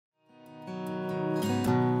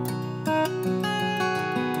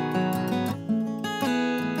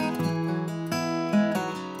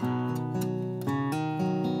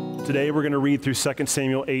Today we're going to read through 2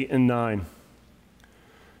 Samuel 8 and 9.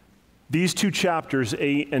 These two chapters,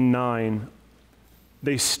 8 and 9,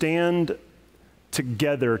 they stand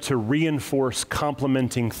together to reinforce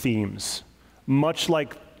complementing themes, much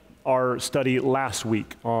like our study last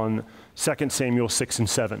week on 2 Samuel 6 and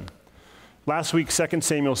 7. Last week, 2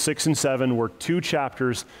 Samuel 6 and 7 were two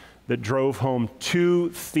chapters that drove home two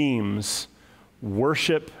themes,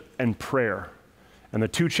 worship and prayer. And the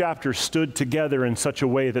two chapters stood together in such a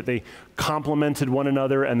way that they complemented one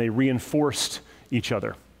another and they reinforced each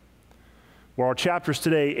other. Well, our chapters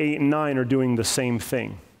today, 8 and 9, are doing the same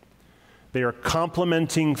thing. They are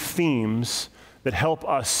complementing themes that help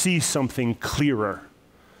us see something clearer.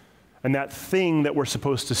 And that thing that we're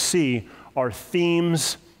supposed to see are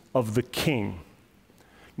themes of the king.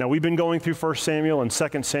 Now, we've been going through 1 Samuel and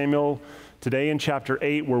 2 Samuel. Today in chapter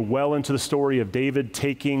 8, we're well into the story of David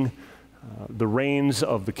taking the reins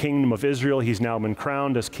of the kingdom of Israel. He's now been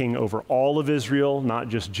crowned as king over all of Israel, not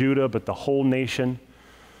just Judah, but the whole nation.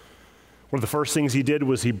 One of the first things he did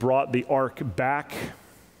was he brought the ark back.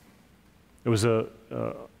 It was a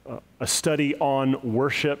study on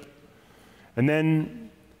worship. And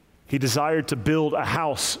then he desired to build a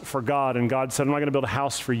house for God. And God said, I'm not going to build a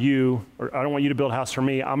house for you, or I don't want you to build a house for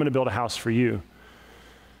me. I'm going to build a house for you.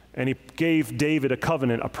 And he gave David a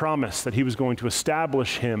covenant, a promise that he was going to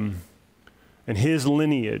establish him and his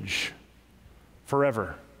lineage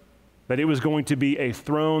forever, that it was going to be a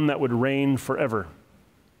throne that would reign forever.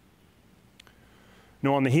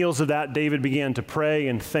 Now, on the heels of that, David began to pray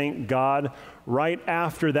and thank God. Right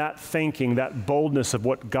after that thanking, that boldness of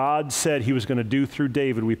what God said he was going to do through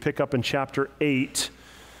David, we pick up in chapter 8,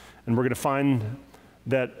 and we're going to find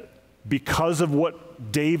that because of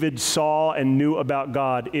what David saw and knew about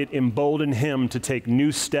God, it emboldened him to take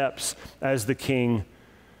new steps as the king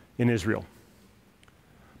in Israel.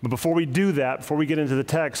 But before we do that, before we get into the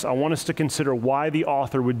text, I want us to consider why the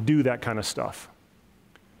author would do that kind of stuff.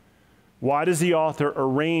 Why does the author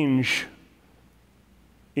arrange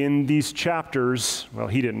in these chapters, well,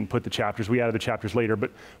 he didn't put the chapters, we added the chapters later, but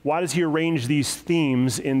why does he arrange these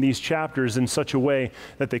themes in these chapters in such a way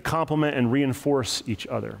that they complement and reinforce each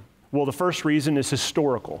other? Well, the first reason is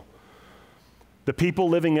historical. The people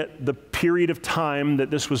living at the period of time that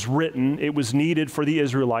this was written, it was needed for the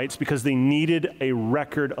Israelites because they needed a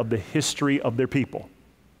record of the history of their people.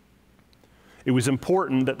 It was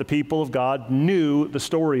important that the people of God knew the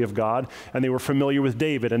story of God and they were familiar with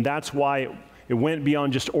David, and that's why it went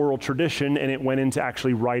beyond just oral tradition and it went into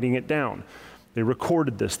actually writing it down. They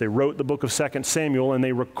recorded this. They wrote the book of 2 Samuel and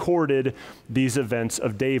they recorded these events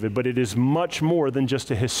of David, but it is much more than just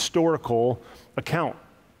a historical account.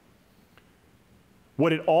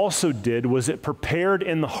 What it also did was it prepared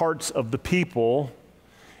in the hearts of the people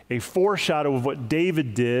a foreshadow of what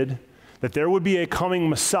David did, that there would be a coming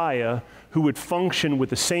Messiah who would function with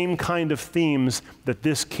the same kind of themes that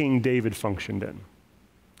this King David functioned in.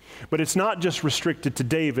 But it's not just restricted to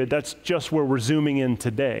David. That's just where we're zooming in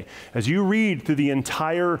today. As you read through the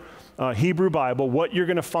entire Hebrew Bible, what you're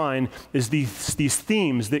going to find is these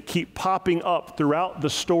themes that keep popping up throughout the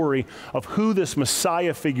story of who this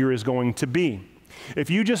Messiah figure is going to be.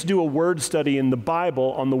 If you just do a word study in the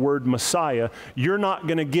Bible on the word Messiah, you're not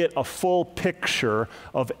going to get a full picture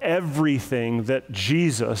of everything that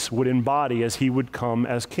Jesus would embody as he would come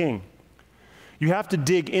as king. You have to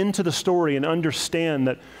dig into the story and understand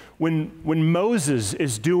that when Moses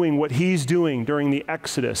is doing what he's doing during the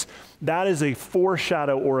Exodus, that is a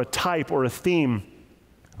foreshadow or a type or a theme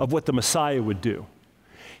of what the Messiah would do.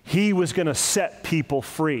 He was going to set people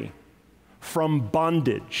free from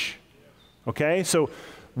bondage. Okay, so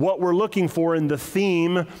what we're looking for in the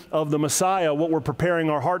theme of the Messiah, what we're preparing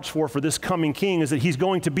our hearts for this coming king, is that he's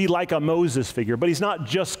going to be like a Moses figure, but he's not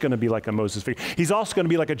just going to be like a Moses figure. He's also going to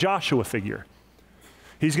be like a Joshua figure.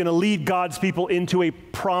 He's going to lead God's people into a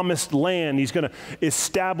promised land. He's going to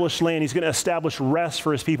establish land. He's going to establish rest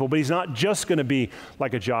for his people, but he's not just going to be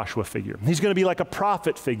like a Joshua figure. He's going to be like a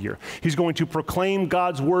prophet figure. He's going to proclaim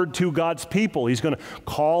God's word to God's people. He's going to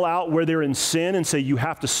call out where they're in sin and say, you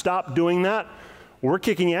have to stop doing that, or we're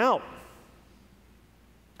kicking you out.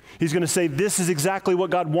 He's going to say, this is exactly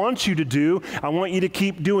what God wants you to do. I want you to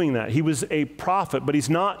keep doing that. He was a prophet, but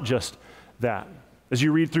he's not just that. As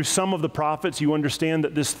you read through some of the prophets, you understand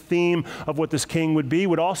that this theme of what this king would be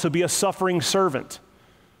would also be a suffering servant.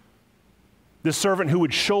 This servant who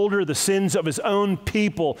would shoulder the sins of his own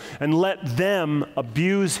people and let them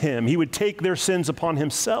abuse him. He would take their sins upon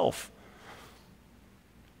himself.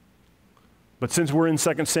 But since we're in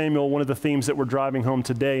 2 Samuel, one of the themes that we're driving home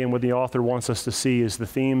today and what the author wants us to see is the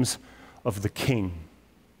themes of the king.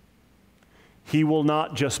 He will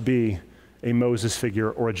not just be a Moses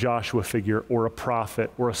figure or a Joshua figure or a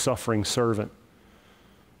prophet or a suffering servant.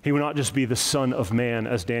 He will not just be the Son of Man,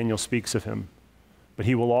 as Daniel speaks of him, but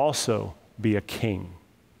he will also be a king.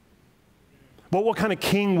 But what kind of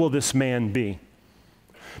king will this man be?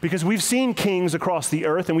 Because we've seen kings across the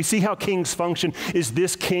earth, and we see how kings function. Is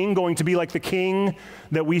this king going to be like the king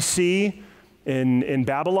that we see in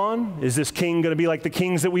Babylon? Is this king going to be like the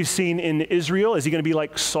kings that we've seen in Israel? Is he going to be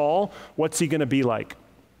like Saul? What's he going to be like?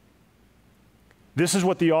 This is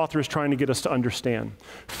what the author is trying to get us to understand.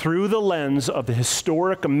 Through the lens of the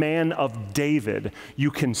historic man of David,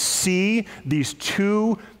 you can see these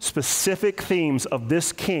two specific themes of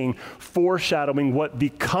this king foreshadowing what the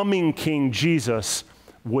coming King Jesus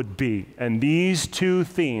would be. And these two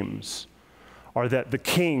themes are that the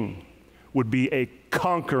king would be a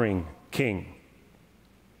conquering king,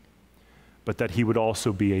 but that he would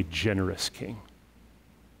also be a generous king.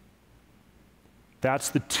 That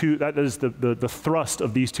is the thrust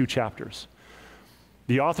of these two chapters.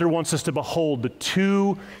 The author wants us to behold the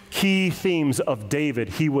two key themes of David.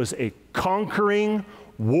 He was a conquering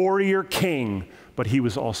warrior king, but he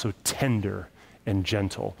was also tender and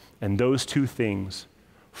gentle. And those two things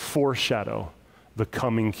foreshadow the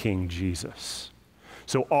coming King Jesus.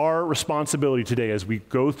 So our responsibility today as we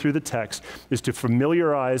go through the text is to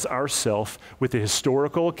familiarize ourselves with the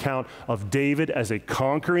historical account of David as a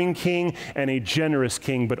conquering king and a generous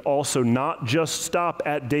king, but also not just stop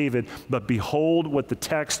at David, but behold what the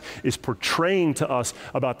text is portraying to us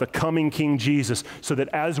about the coming King Jesus, so that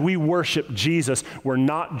as we worship Jesus, we're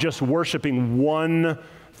not just worshiping one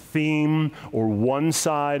theme or one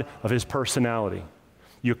side of his personality.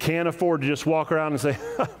 You can't afford to just walk around and say,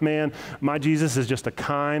 man, my Jesus is just a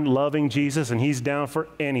kind, loving Jesus, and he's down for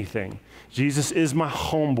anything. Jesus is my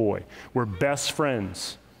homeboy. We're best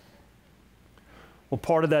friends. Well,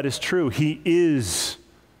 part of that is true. He is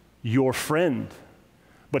your friend,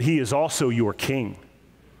 but he is also your king.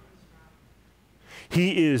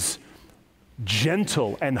 He is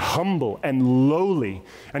gentle and humble and lowly,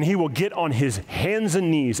 and he will get on his hands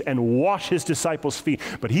and knees and wash his disciples' feet,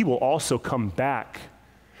 but he will also come back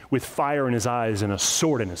with fire in his eyes and a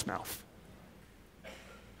sword in his mouth.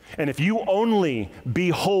 And if you only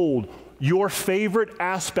behold your favorite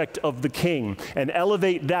aspect of the king and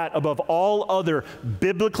elevate that above all other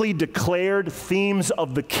biblically declared themes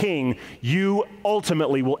of the king, you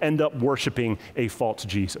ultimately will end up worshiping a false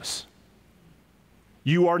Jesus.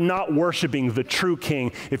 You are not worshiping the true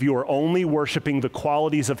king if you are only worshiping the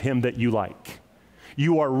qualities of him that you like.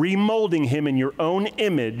 You are remolding him in your own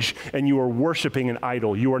image, and you are worshiping an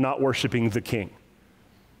idol. You are not worshiping the king.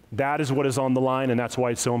 That is what is on the line, and that's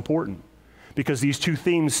why it's so important. Because these two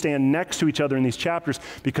themes stand next to each other in these chapters,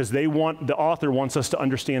 because the author wants us to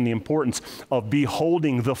understand the importance of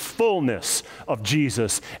beholding the fullness of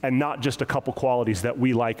Jesus and not just a couple qualities that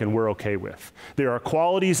we like and we're okay with. There are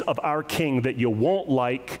qualities of our king that you won't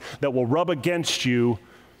like, that will rub against you.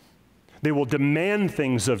 They will demand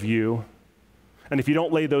things of you. And if you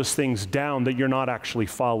don't lay those things down, that you're not actually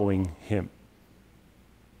following him.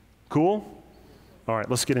 Cool? All right,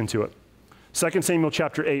 let's get into it. 2 Samuel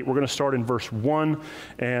chapter 8, we're going to start in verse 1.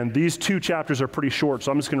 And these two chapters are pretty short,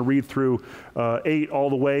 so I'm just going to read through 8 all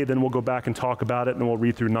the way, then we'll go back and talk about it, and then we'll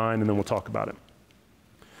read through 9, and then we'll talk about it.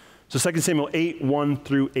 So 2 Samuel 8, 1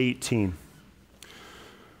 through 18.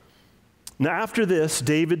 Now after this,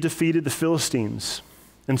 David defeated the Philistines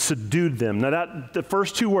and subdued them. Now the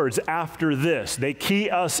first two words, after this, they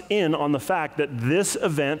key us in on the fact that this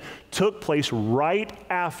event took place right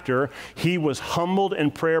after he was humbled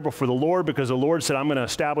in prayer before the Lord, because the Lord said, I'm going to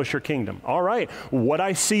establish your kingdom. All right, what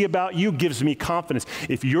I see about you gives me confidence.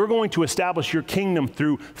 If you're going to establish your kingdom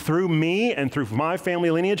through me and through my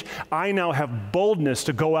family lineage, I now have boldness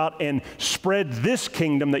to go out and spread this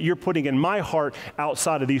kingdom that you're putting in my heart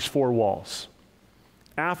outside of these four walls.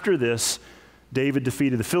 After this, David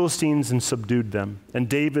defeated the Philistines and subdued them. And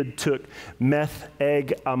David took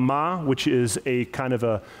Meth-eg-Ammah, which is a kind of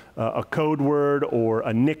a code word or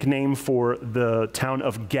a nickname for the town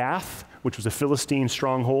of Gath, which was a Philistine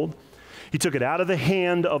stronghold. He took it out of the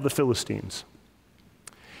hand of the Philistines.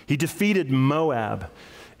 He defeated Moab,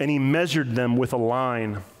 and he measured them with a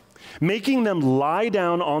line, making them lie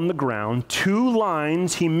down on the ground. 2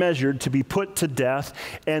 lines he measured to be put to death,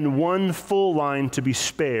 and 1 full line to be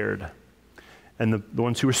spared. And the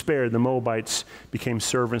ones who were spared, the Moabites, became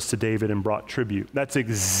servants to David and brought tribute. That's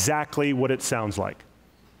exactly what it sounds like.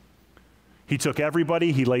 He took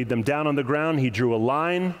everybody, he laid them down on the ground, he drew a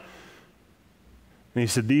line, and he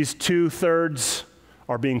said, these 2/3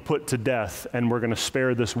 are being put to death, and we're going to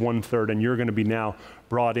spare this 1/3, and you're going to be now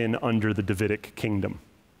brought in under the Davidic kingdom.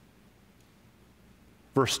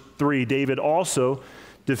 Verse 3, David also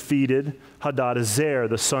defeated Hadadezer,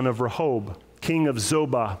 the son of Rehob, king of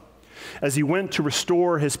Zobah, as he went to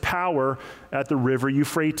restore his power at the river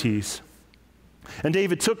Euphrates. And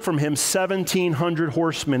David took from him 1,700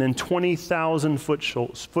 horsemen and 20,000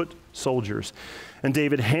 foot soldiers. And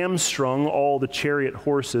David hamstrung all the chariot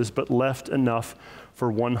horses, but left enough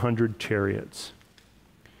for 100 chariots.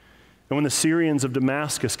 And when the Syrians of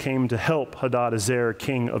Damascus came to help Hadadezer,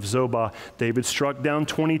 king of Zobah, David struck down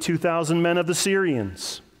 22,000 men of the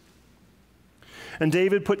Syrians. And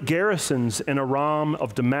David put garrisons in Aram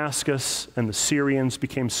of Damascus, and the Syrians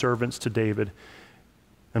became servants to David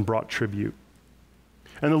and brought tribute.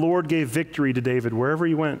 And the Lord gave victory to David wherever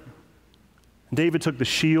he went. David took the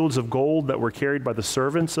shields of gold that were carried by the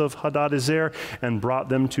servants of Hadadezer and brought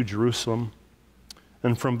them to Jerusalem.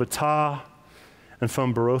 And from Betah and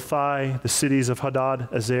from Berothai, the cities of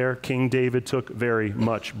Hadadezer, King David took very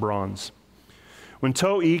much bronze. When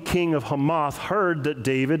Toi, king of Hamath, heard that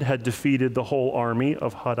David had defeated the whole army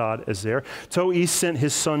of Hadadezer, Toi sent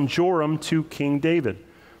his son Joram to King David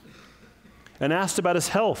and asked about his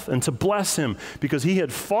health and to bless him, because he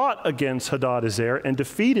had fought against Hadadezer and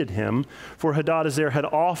defeated him, for Hadadezer had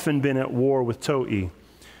often been at war with Toi.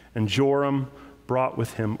 And Joram brought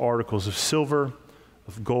with him articles of silver,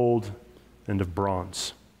 of gold, and of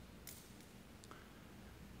bronze.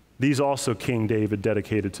 These also King David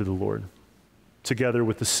dedicated to the Lord, together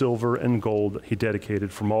with the silver and gold that he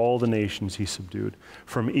dedicated from all the nations he subdued,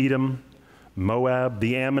 from Edom, Moab,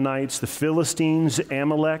 the Ammonites, the Philistines,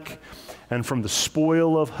 Amalek, and from the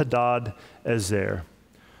spoil of Hadadezer,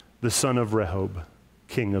 the son of Rehob,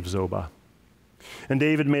 king of Zobah. And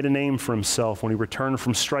David made a name for himself when he returned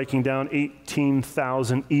from striking down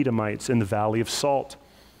 18,000 Edomites in the Valley of Salt.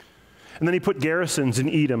 And then he put garrisons in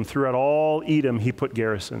Edom. Throughout all Edom he put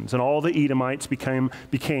garrisons. And all the Edomites became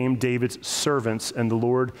David's servants, and the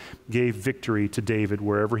Lord gave victory to David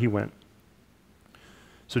wherever he went.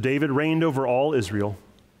 So David reigned over all Israel,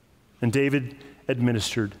 and David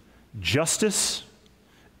administered justice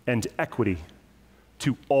and equity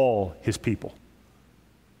to all his people.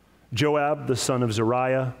 Joab, the son of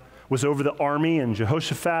Zeruiah, was over the army, and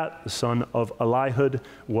Jehoshaphat, the son of Elihud,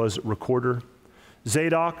 was recorder.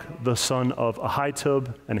 Zadok, the son of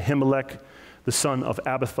Ahitub, and Ahimelech, the son of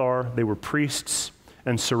Abithar, they were priests,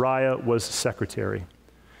 and Sariah was secretary.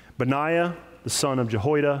 Benaiah, the son of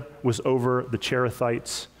Jehoiada, was over the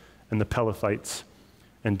Cherethites and the Pelethites,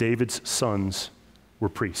 and David's sons were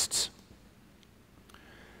priests.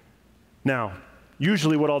 Now,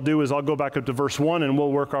 usually what I'll do is I'll go back up to verse 1 and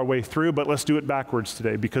we'll work our way through, but let's do it backwards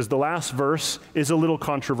today because the last verse is a little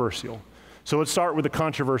controversial. So let's start with the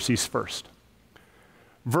controversies first.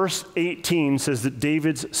 Verse 18 says that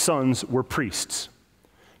David's sons were priests.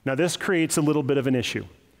 Now this creates a little bit of an issue.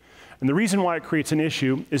 And the reason why it creates an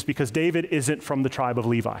issue is because David isn't from the tribe of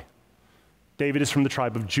Levi. David is from the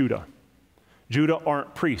tribe of Judah. Judah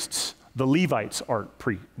aren't priests. The Levites are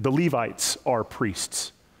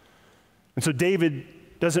priests. And so David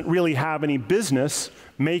doesn't really have any business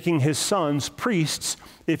making his sons priests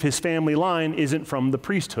if his family line isn't from the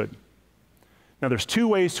priesthood. Now there's two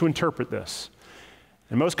ways to interpret this.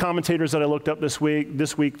 And most commentators that I looked up this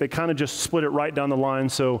week, they kind of just split it right down the line,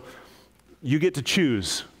 so you get to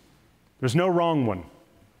choose. There's no wrong one,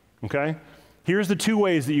 okay? Here's the two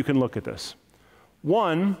ways that you can look at this.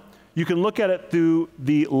 One, you can look at it through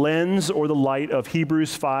the lens or the light of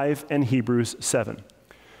Hebrews 5 and Hebrews 7.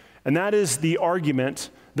 And that is the argument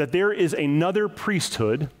that there is another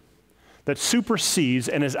priesthood that supersedes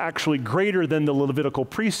and is actually greater than the Levitical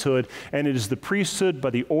priesthood, and it is the priesthood by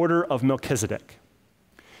the order of Melchizedek.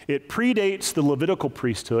 It predates the Levitical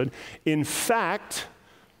priesthood. In fact,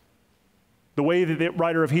 the way that the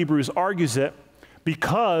writer of Hebrews argues it,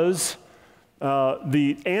 because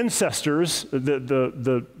the ancestors,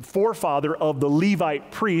 the forefather of the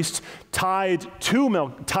Levite priests tithed to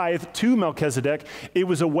Melchizedek, it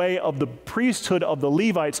was a way of the priesthood of the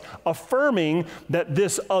Levites affirming that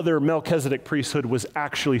this other Melchizedek priesthood was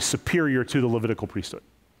actually superior to the Levitical priesthood.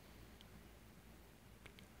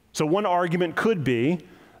 So one argument could be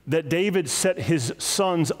that David set his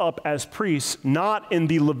sons up as priests, not in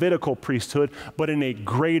the Levitical priesthood, but in a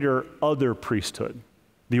greater other priesthood,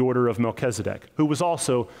 the order of Melchizedek, who was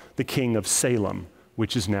also the king of Salem,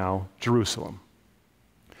 which is now Jerusalem.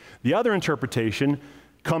 The other interpretation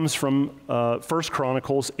comes from 1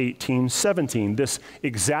 Chronicles 18:17. This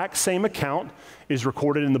exact same account is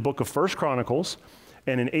recorded in the book of 1 Chronicles,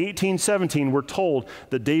 and in 18:17 we're told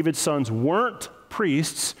that David's sons weren't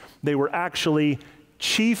priests, they were actually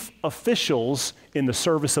chief officials in the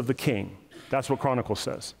service of the king. That's what Chronicles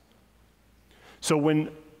says. So when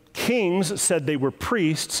kings said they were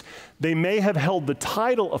priests, they may have held the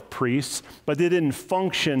title of priests, but they didn't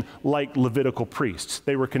function like Levitical priests.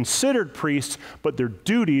 They were considered priests, but their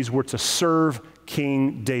duties were to serve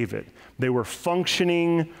King David. They were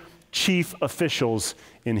functioning chief officials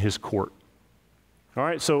in his court. All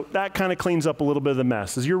right, so that kind of cleans up a little bit of the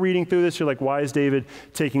mess. As you're reading through this, you're like, why is David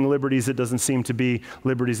taking liberties that doesn't seem to be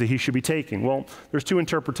liberties that he should be taking? Well, there's two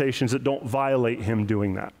interpretations that don't violate him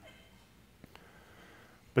doing that.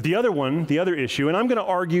 But the other issue, and I'm going to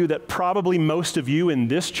argue that probably most of you in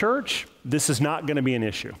this church, this is not going to be an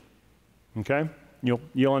issue. Okay?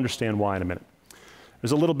 You'll understand why in a minute.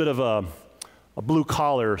 There's a little bit of a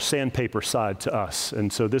blue-collar sandpaper side to us,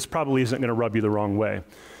 and so this probably isn't going to rub you the wrong way.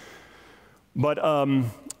 But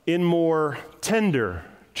in more tender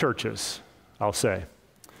churches, I'll say,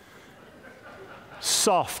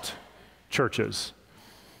 soft churches,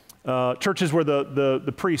 churches where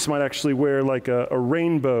the priest might actually wear like a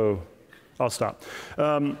rainbow. I'll stop.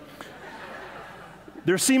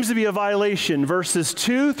 There seems to be a violation. Verses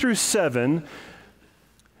 2 through 7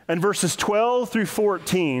 and verses 12 through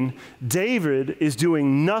 14, David is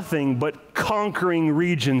doing nothing but conquering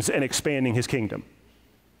regions and expanding his kingdom.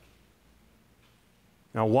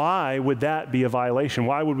 Now, why would that be a violation?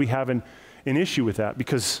 Why would we have an issue with that?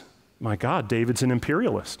 Because, my God, David's an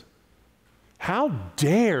imperialist. How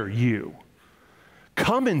dare you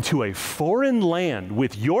come into a foreign land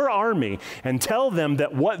with your army and tell them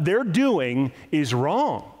that what they're doing is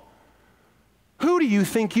wrong? Who do you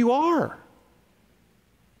think you are?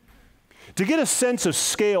 To get a sense of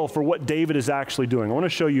scale for what David is actually doing, I want to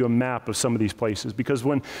show you a map of some of these places, because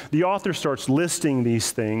when the author starts listing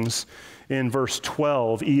these things in verse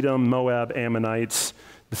 12, Edom, Moab, Ammonites,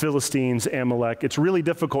 the Philistines, Amalek, it's really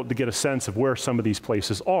difficult to get a sense of where some of these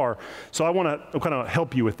places are. So I want to kind of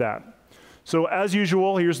help you with that. So as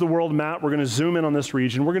usual, here's the world map. We're going to zoom in on this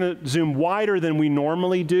region. We're going to zoom wider than we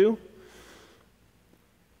normally do.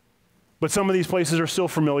 But some of these places are still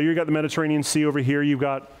familiar. You've got the Mediterranean Sea over here. You've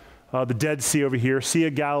got the Dead Sea over here. Sea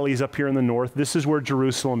of Galilee is up here in the north. This is where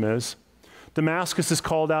Jerusalem is. Damascus is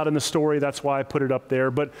called out in the story. That's why I put it up there.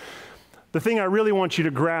 But the thing I really want you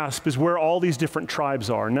to grasp is where all these different tribes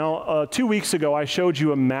are. Now, 2 weeks ago, I showed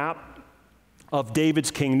you a map of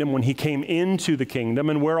David's kingdom when he came into the kingdom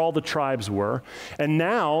and where all the tribes were. And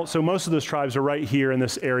now, so most of those tribes are right here in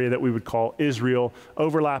this area that we would call Israel,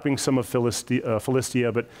 overlapping some of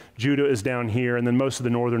Philistia, but Judah is down here, and then most of the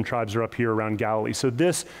northern tribes are up here around Galilee. So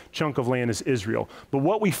this chunk of land is Israel. But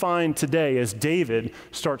what we find today as David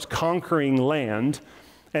starts conquering land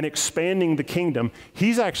and expanding the kingdom,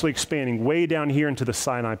 he's actually expanding way down here into the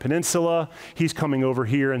Sinai Peninsula. He's coming over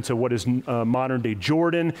here into what is modern-day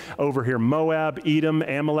Jordan, over here Moab, Edom,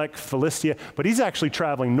 Amalek, Philistia. But he's actually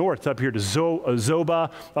traveling north up here to Zobah,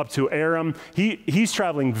 up to Aram. He's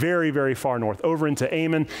traveling very, very far north, over into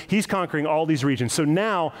Ammon. He's conquering all these regions. So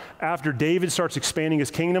now, after David starts expanding his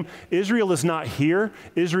kingdom, Israel is not here.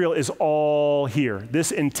 Israel is all here.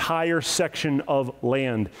 This entire section of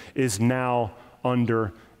land is now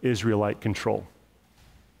under Israelite control.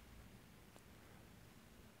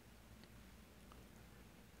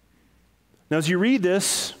 Now, as you read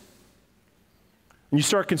this, and you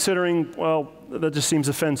start considering, well, that just seems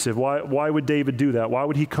offensive. Why would David do that? Why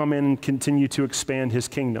would he come in and continue to expand his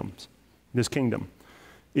kingdom?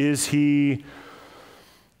 Is he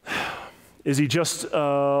just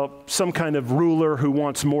some kind of ruler who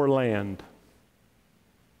wants more land?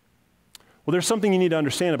 Well, there's something you need to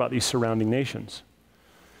understand about these surrounding nations.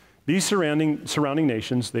 These surrounding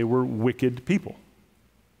nations, they were wicked people.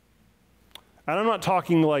 And I'm not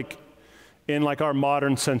talking like in like our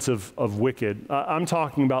modern sense of wicked. I'm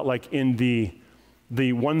talking about like in the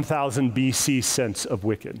 1000 BC sense of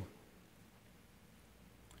wicked.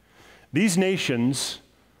 These nations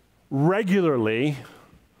regularly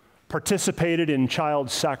participated in child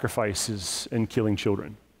sacrifices and killing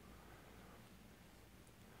children.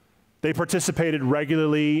 They participated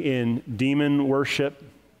regularly in demon worship,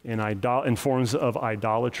 in forms of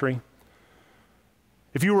idolatry.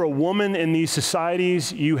 If you were a woman in these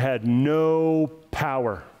societies, you had no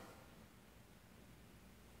power.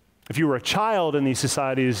 If you were a child in these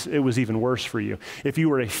societies, it was even worse for you. If you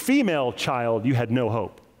were a female child, you had no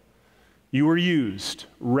hope. You were used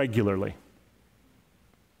regularly.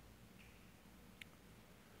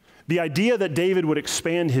 The idea that David would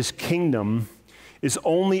expand his kingdom is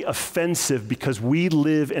only offensive because we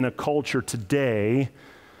live in a culture today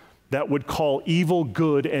that would call evil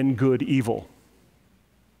good and good evil.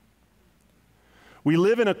 We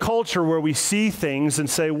live in a culture where we see things and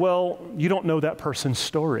say, well, you don't know that person's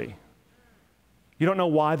story. You don't know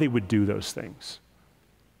why they would do those things.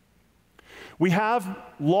 We have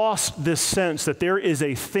lost this sense that there is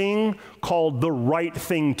a thing called the right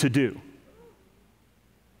thing to do.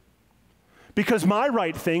 Because my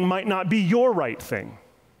right thing might not be your right thing.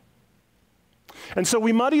 And so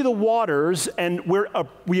we muddy the waters, and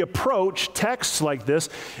we approach texts like this,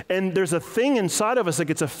 and there's a thing inside of us that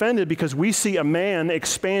gets offended because we see a man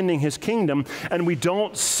expanding his kingdom, and we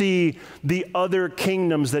don't see the other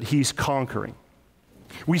kingdoms that he's conquering.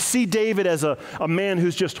 We see David as a man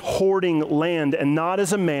who's just hoarding land, and not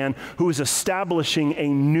as a man who is establishing a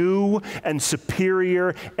new and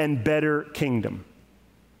superior and better kingdom.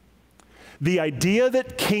 The idea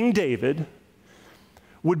that King David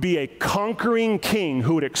would be a conquering king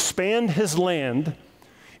who would expand his land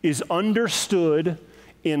is understood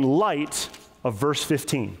in light of verse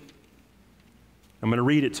 15. I'm going to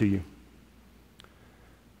read it to you.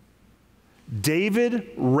 David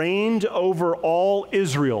reigned over all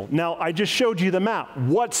Israel. Now, I just showed you the map.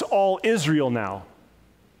 What's all Israel now?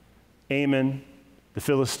 Ammon, the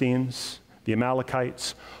Philistines, the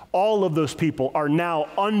Amalekites. All of those people are now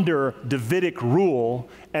under Davidic rule,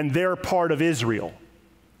 and they're part of Israel.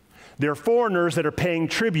 They're foreigners that are paying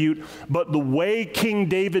tribute, but the way King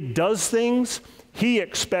David does things, he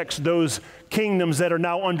expects those kingdoms that are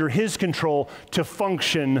now under his control to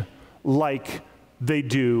function like they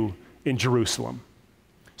do in Jerusalem.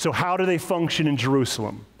 So how do they function in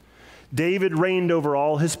Jerusalem? David reigned over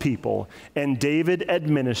all his people, and David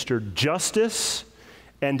administered justice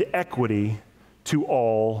and equity to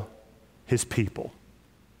all his people.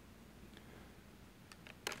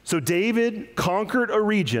 So David conquered a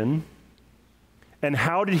region, and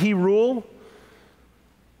how did he rule?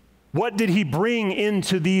 What did he bring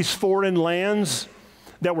into these foreign lands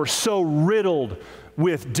that were so riddled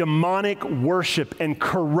with demonic worship and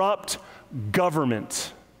corrupt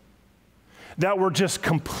government, that were just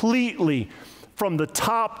completely, from the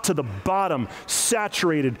top to the bottom,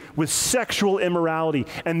 saturated with sexual immorality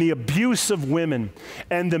and the abuse of women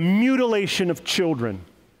and the mutilation of children?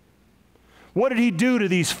 What did he do to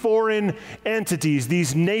these foreign entities,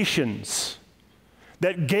 these nations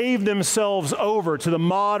that gave themselves over to the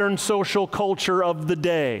modern social culture of the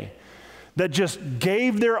day, that just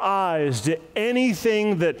gave their eyes to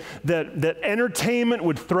anything that entertainment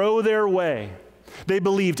would throw their way? They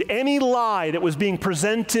believed any lie that was being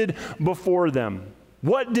presented before them.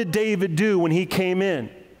 What did David do when he came in?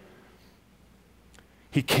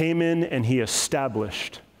 He came in and he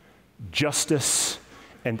established justice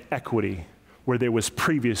and equity where there was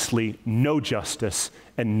previously no justice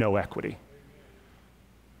and no equity.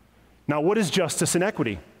 Now, what is justice and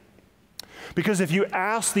equity? Because if you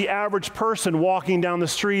ask the average person walking down the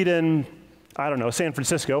street in, I don't know, San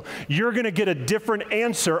Francisco, you're going to get a different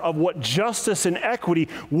answer of what justice and equity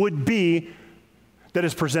would be that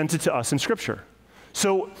is presented to us in Scripture.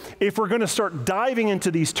 So if we're going to start diving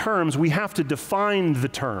into these terms, we have to define the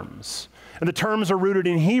terms. And the terms are rooted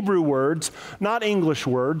in Hebrew words, not English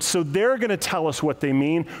words, so they're going to tell us what they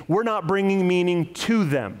mean. We're not bringing meaning to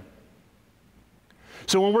them.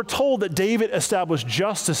 So when we're told that David established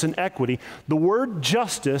justice and equity, the word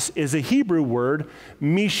justice is a Hebrew word,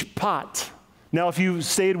 mishpat. Now, if you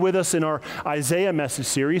stayed with us in our Isaiah message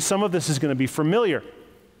series, some of this is going to be familiar.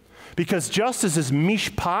 Because justice is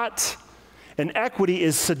mishpat and equity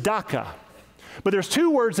is tzedakah. But there's two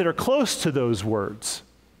words that are close to those words.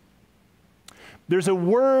 There's a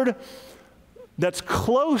word that's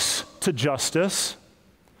close to justice,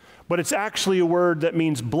 but it's actually a word that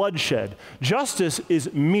means bloodshed. Justice is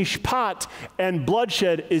mishpat, and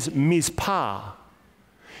bloodshed is mizpah.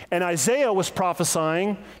 And Isaiah was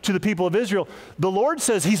prophesying to the people of Israel. The Lord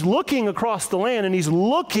says he's looking across the land, and he's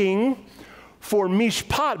looking for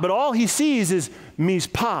mishpat, but all he sees is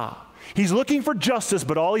mizpah. He's looking for justice,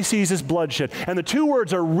 but all he sees is bloodshed. And the two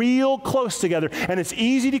words are real close together, and it's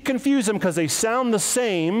easy to confuse them because they sound the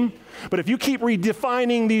same. But if you keep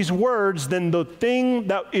redefining these words, then the thing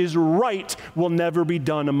that is right will never be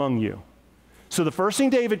done among you. So the first thing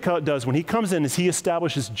David does when he comes in is he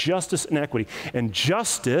establishes justice and equity. And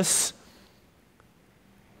justice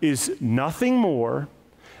is nothing more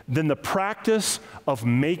than the practice of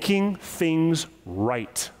making things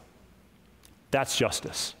right. That's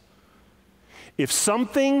justice. If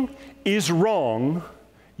something is wrong,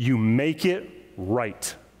 you make it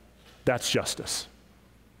right. That's justice.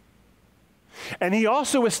 And he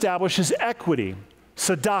also establishes equity,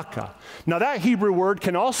 tzedakah. Now that Hebrew word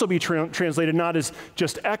can also be translated not as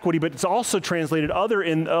just equity, but it's also translated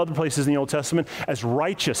in other places in the Old Testament as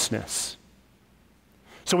righteousness.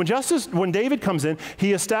 So when David comes in,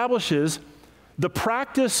 he establishes the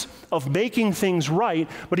practice of making things right,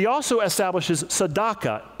 but he also establishes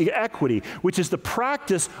tzedakah, equity, which is the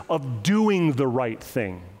practice of doing the right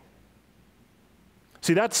thing.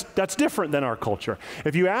 See, that's different than our culture.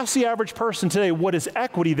 If you ask the average person today, what is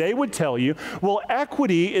equity, they would tell you, well,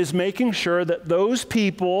 equity is making sure that those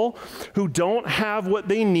people who don't have what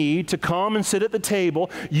they need to come and sit at the table,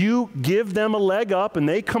 you give them a leg up and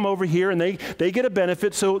they come over here and they get a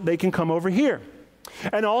benefit so they can come over here.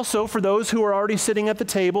 And also for those who are already sitting at the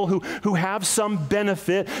table, who have some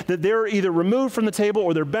benefit, that they're either removed from the table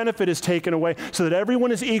or their benefit is taken away so that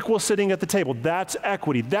everyone is equal sitting at the table. That's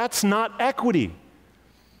equity. That's not equity.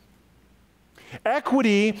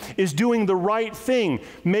 Equity is doing the right thing,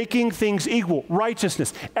 making things equal,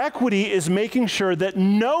 righteousness. Equity is making sure that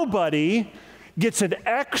nobody gets an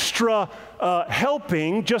extra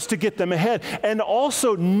helping just to get them ahead. And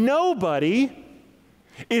also nobody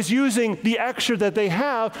is using the extra that they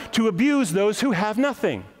have to abuse those who have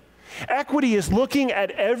nothing. Equity is looking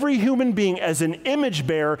at every human being as an image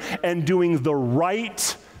bearer and doing the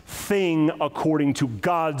right thing according to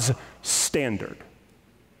God's standard.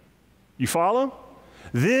 You follow?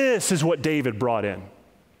 This is what David brought in.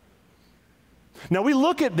 Now we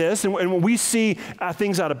look at this and when we see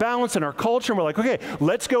things out of balance in our culture, and we're like, okay,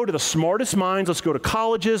 let's go to the smartest minds, let's go to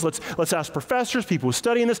colleges, let's ask professors, people who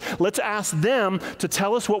study in this, let's ask them to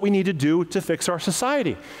tell us what we need to do to fix our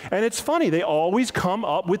society. And it's funny, they always come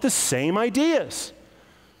up with the same ideas.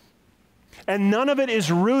 And none of it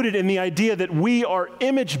is rooted in the idea that we are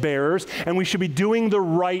image bearers and we should be doing the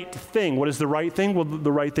right thing. What is the right thing? Well,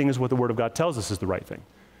 the right thing is what the Word of God tells us is the right thing.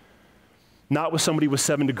 Not with somebody with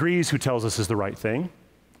 7 degrees who tells us is the right thing,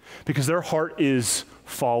 because their heart is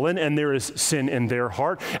fallen and there is sin in their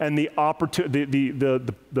heart, and the options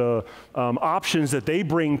that they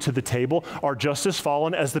bring to the table are just as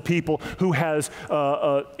fallen as the people who has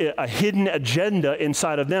a hidden agenda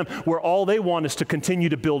inside of them, where all they want is to continue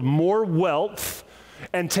to build more wealth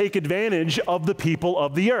and take advantage of the people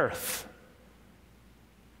of the earth.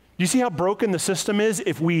 You see how broken the system is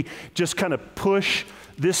if we just kind of push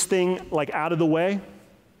this thing like out of the way?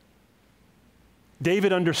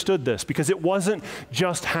 David understood this because it wasn't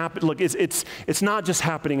just happening. Look, it's not just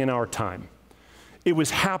happening in our time. It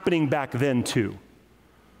was happening back then too.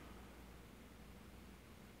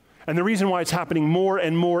 And the reason why it's happening more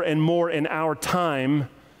and more and more in our time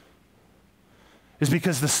is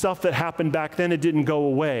because the stuff that happened back then, it didn't go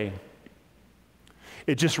away.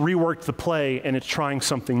 It just reworked the play and it's trying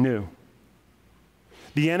something new.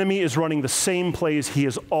 The enemy is running the same plays he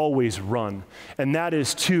has always run, and that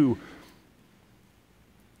is to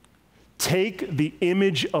take the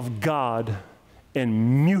image of God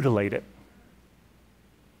and mutilate it,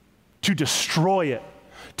 to destroy it,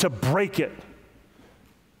 to break it.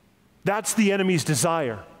 That's the enemy's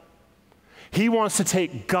desire. He wants to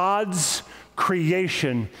take God's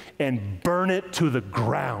creation and burn it to the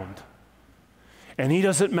ground. And he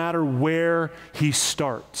doesn't matter where he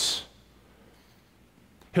starts.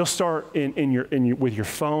 He'll start with your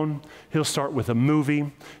phone. He'll start with a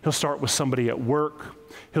movie. He'll start with somebody at work.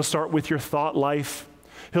 He'll start with your thought life.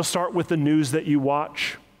 He'll start with the news that you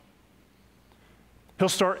watch. He'll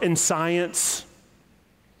start in science.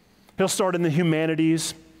 He'll start in the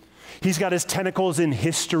humanities. He's got his tentacles in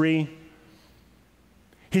history.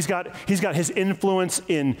 He's got his influence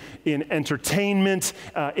in entertainment,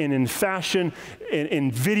 in fashion, in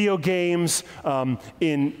video games,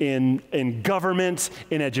 in government,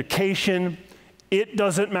 in education. It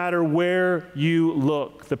doesn't matter where you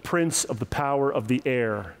look. The prince of the power of the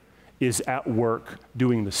air is at work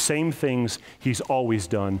doing the same things he's always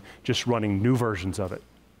done, just running new versions of it.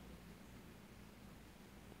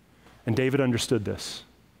 And David understood this.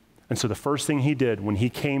 And so the first thing he did when he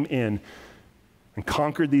came in and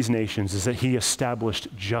conquered these nations is that he established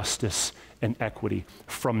justice and equity.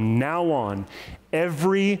 From now on,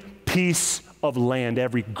 every piece of land,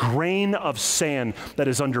 every grain of sand that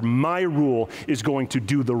is under my rule is going to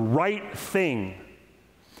do the right thing.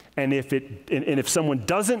 And if someone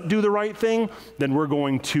doesn't do the right thing, then we're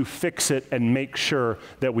going to fix it and make sure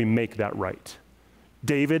that we make that right.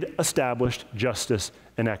 David established justice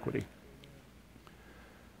and equity.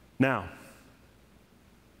 Now,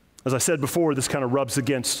 as I said before, this kind of rubs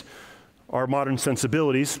against our modern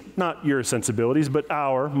sensibilities, not your sensibilities, but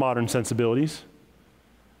our modern sensibilities.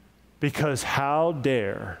 Because how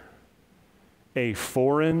dare a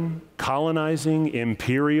foreign, colonizing,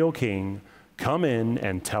 imperial king come in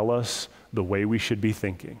and tell us the way we should be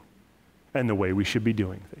thinking and the way we should be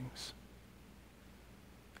doing things?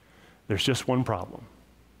 There's just one problem.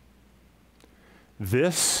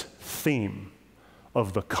 This theme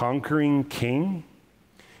of the conquering king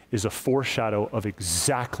is a foreshadow of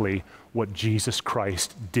exactly what Jesus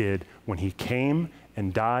Christ did when he came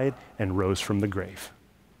and died and rose from the grave.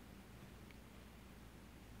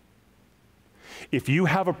 If you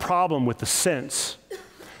have a problem with the sense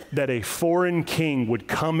that a foreign king would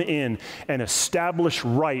come in and establish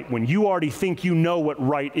right when you already think you know what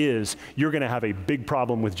right is, you're going to have a big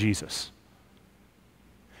problem with Jesus.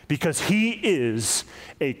 Because he is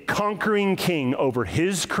a conquering king over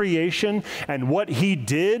his creation, and what he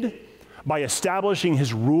did by establishing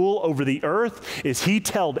his rule over the earth is he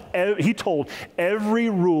told every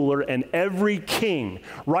ruler and every king,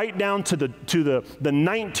 right down to the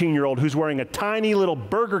 19-year-old who's wearing a tiny little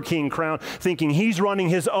Burger King crown thinking he's running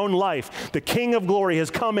his own life. The King of Glory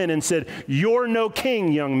has come in and said, "You're no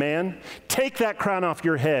king, young man. Take that crown off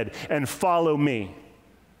your head and follow me."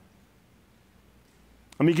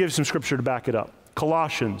 Let me give you some scripture to back it up.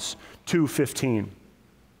 Colossians 2:15.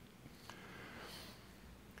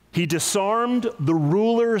 He disarmed the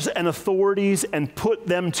rulers and authorities and put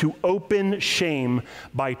them to open shame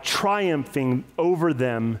by triumphing over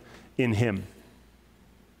them in him.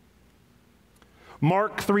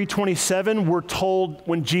 Mark 3:27, we're told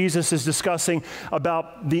when Jesus is discussing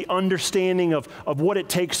about the understanding of what it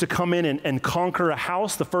takes to come in and conquer a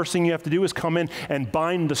house, the first thing you have to do is come in and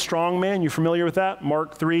bind the strong man. You familiar with that?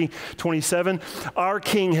 Mark 3:27. Our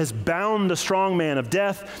King has bound the strong man of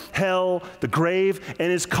death, hell, the grave,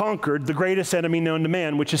 and has conquered the greatest enemy known to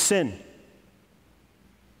man, which is sin.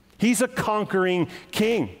 He's a conquering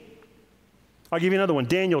king. I'll give you another one.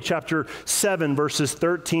 Daniel chapter 7, verses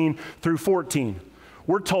 13 through 14.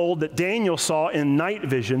 We're told that Daniel saw in night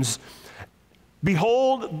visions,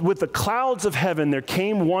 "Behold, with the clouds of heaven there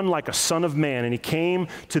came one like a son of man, and he came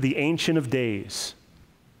to the Ancient of Days.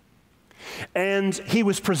 And he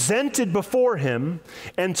was presented before him,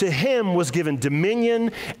 and to him was given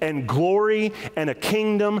dominion and glory and a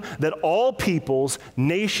kingdom that all peoples,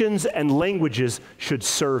 nations, and languages should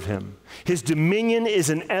serve him. His dominion is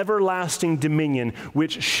an everlasting dominion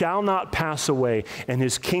which shall not pass away, and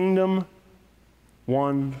his kingdom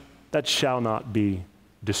one that shall not be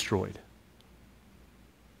destroyed."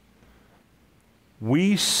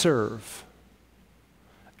 We serve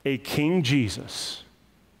a King Jesus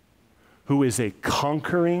who is a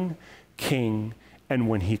conquering king, and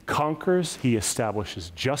when he conquers, he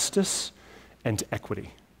establishes justice and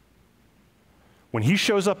equity. When he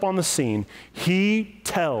shows up on the scene, he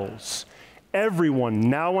tells everyone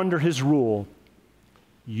now under his rule,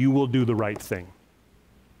 "You will do the right thing.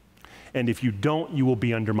 And if you don't, you will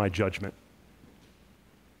be under my judgment."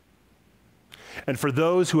 And for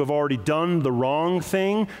those who have already done the wrong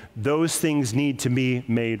thing, those things need to be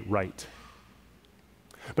made right.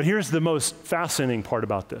 But here's the most fascinating part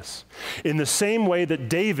about this. In the same way that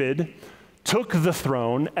David took the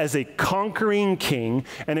throne as a conquering king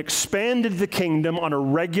and expanded the kingdom on a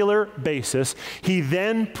regular basis, he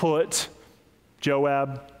then put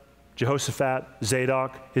Joab, Jehoshaphat,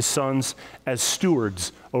 Zadok, his sons, as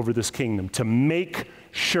stewards over this kingdom to make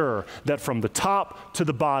sure that from the top to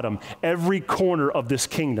the bottom, every corner of this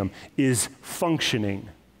kingdom is functioning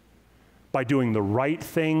by doing the right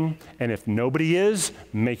thing, and if nobody is,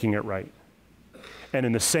 making it right. And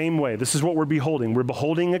in the same way, this is what we're beholding. We're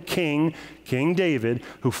beholding a king, King David,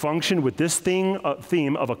 who functioned with this theme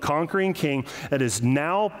of a conquering king that is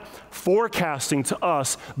now forecasting to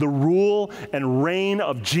us the rule and reign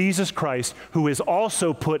of Jesus Christ, who has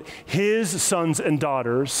also put his sons and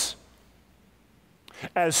daughters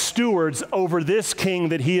as stewards over this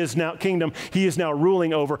kingdom he is now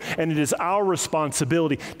ruling over. And it is our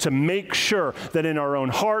responsibility to make sure that in our own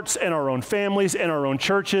hearts and our own families and our own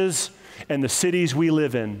churches and the cities we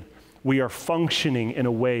live in, we are functioning in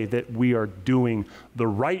a way that we are doing the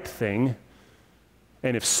right thing.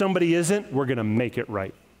 And if somebody isn't, we're going to make it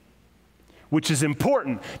right. Which is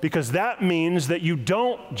important because that means that you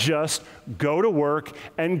don't just go to work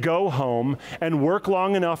and go home and work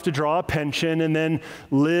long enough to draw a pension and then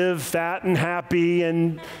live fat and happy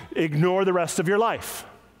and ignore the rest of your life.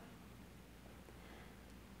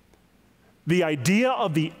 The idea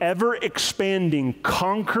of the ever-expanding,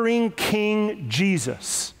 conquering King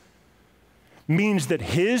Jesus means that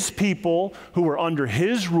his people who are under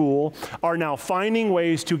his rule are now finding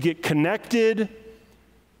ways to get connected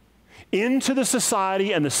into the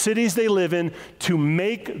society and the cities they live in to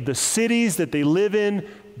make the cities that they live in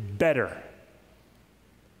better,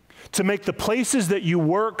 to make the places that you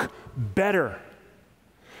work better,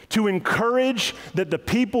 to encourage that the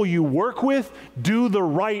people you work with do the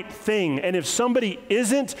right thing. And if somebody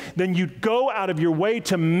isn't, then you go out of your way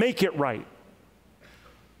to make it right.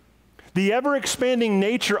 The ever-expanding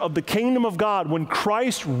nature of the kingdom of God, when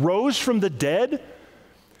Christ rose from the dead,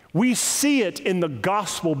 We see it in the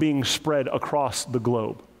gospel being spread across the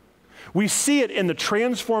globe. We see it in the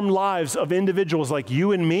transformed lives of individuals like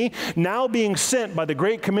you and me, now being sent by the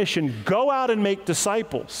Great Commission, go out and make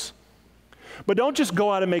disciples. But don't just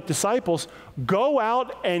go out and make disciples, go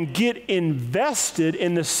out and get invested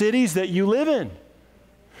in the cities that you live in.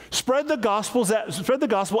 Spread the gospel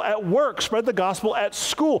at work, spread the gospel at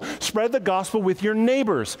school, spread the gospel with your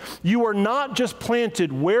neighbors. You are not just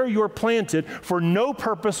planted where you're planted for no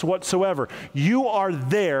purpose whatsoever. You are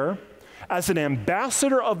there as an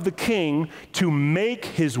ambassador of the King to make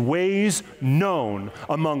his ways known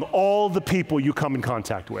among all the people you come in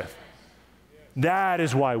contact with. That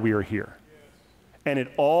is why we are here. And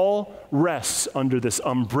it all rests under this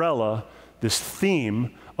umbrella, this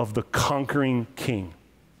theme of the conquering King.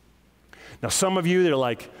 Now, some of you, they're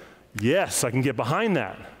like, yes, I can get behind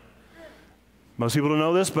that. Most people don't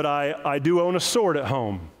know this, but I do own a sword at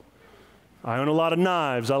home. I own a lot of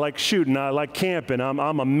knives. I like shooting. I like camping.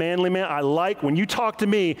 I'm a manly man. I like, when you talk to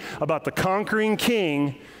me about the conquering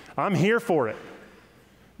King, I'm here for it.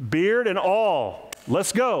 Beard and all.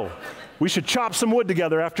 Let's go. We should chop some wood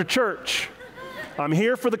together after church. I'm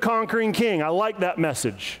here for the conquering King. I like that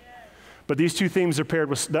message. But these two themes are paired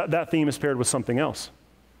with, that theme is paired with something else.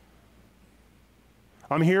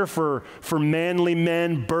 I'm here for manly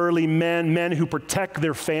men, burly men, men who protect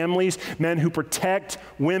their families, men who protect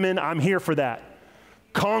women. I'm here for that.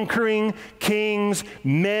 Conquering kings,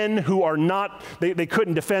 men who are not, they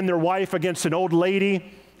couldn't defend their wife against an old lady.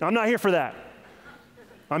 I'm not here for that.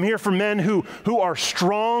 I'm here for men who are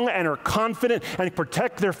strong and are confident and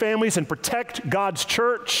protect their families and protect God's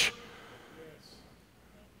church.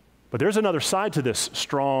 But there's another side to this,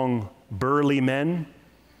 strong, burly men.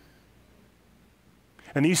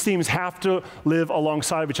 And these themes have to live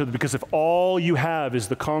alongside of each other, because if all you have is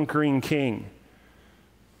the conquering King,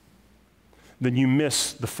 then you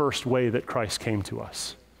miss the first way that Christ came to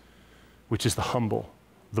us, which is the humble,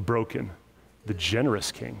 the broken, the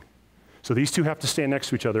generous King. So these two have to stand next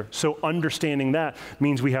to each other. So understanding that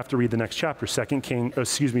means we have to read the next chapter,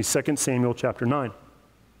 2 Samuel chapter 9.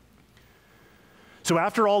 So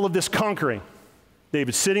after all of this conquering,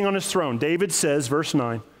 David's sitting on his throne. David says, verse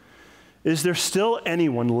 9, "Is there still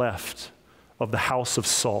anyone left of the house of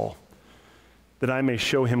Saul, that I may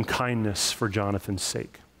show him kindness for Jonathan's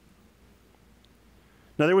sake?"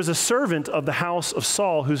 Now there was a servant of the house of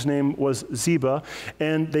Saul whose name was Ziba,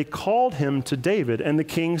 and they called him to David. And the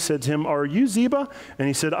king said to him, "Are you Ziba?" And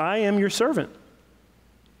he said, "I am your servant."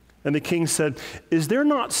 And the king said, "Is there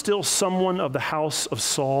not still someone of the house of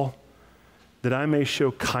Saul, that I may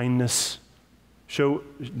show kindness,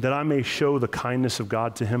 that I may show the kindness of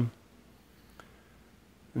God to him?"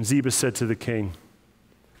 And Ziba said to the king,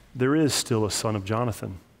 "There is still a son of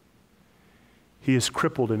Jonathan. He is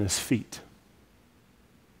crippled in his feet."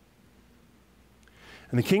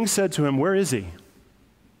 And the king said to him, "Where is he?"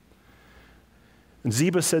 And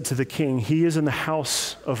Ziba said to the king, "He is in the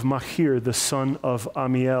house of Machir, the son of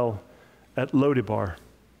Ammiel, at Lodebar."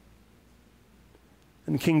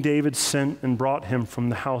 And King David sent and brought him from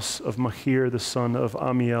the house of Machir, the son of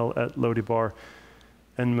Ammiel, at Lodebar.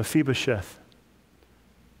 And Mephibosheth,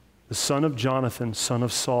 the son of Jonathan, son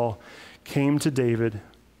of Saul, came to David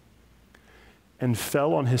and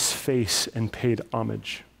fell on his face and paid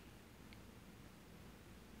homage.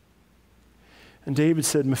 And David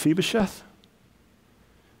said, "Mephibosheth?"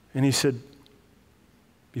 And he said,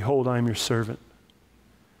 "Behold, I am your servant."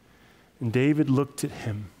 And David looked at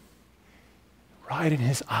him right in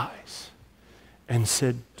his eyes and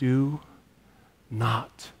said, "Do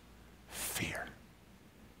not fear.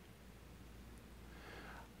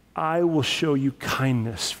 I will show you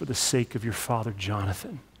kindness for the sake of your father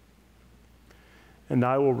Jonathan, and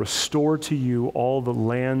I will restore to you all the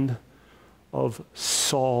land of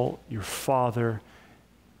Saul, your father,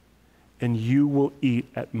 and you will eat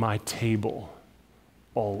at my table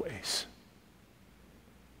always."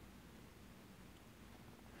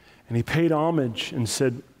 And he paid homage and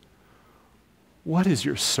said, "What is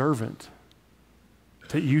your servant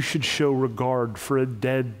that you should show regard for a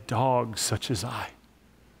dead dog such as I?"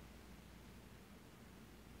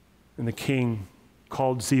 And the king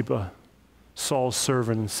called Ziba, Saul's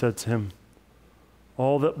servant, and said to him,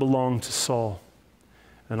 "All that belonged to Saul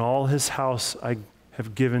and all his house I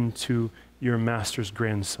have given to your master's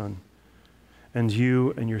grandson, and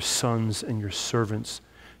you and your sons and your servants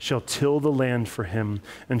shall till the land for him,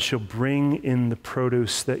 and shall bring in the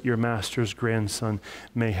produce that your master's grandson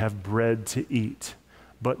may have bread to eat.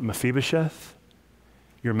 But Mephibosheth,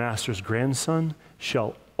 your master's grandson,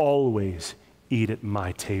 shall always eat at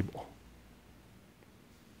my table."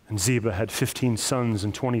 And Ziba had 15 sons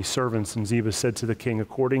and 20 servants. And Ziba said to the king,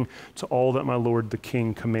 according to all that my lord the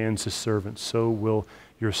king commands his servants, so will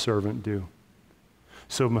your servant do.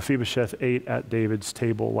 So Mephibosheth ate at David's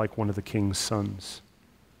table like one of the king's sons.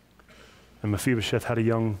 And Mephibosheth had a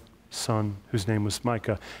young son whose name was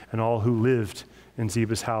Micah, and all who lived in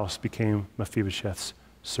Ziba's house became Mephibosheth's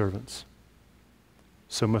servants.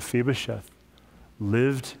 So Mephibosheth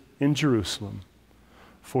lived in Jerusalem,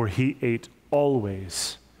 for he ate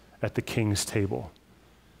always at the king's table.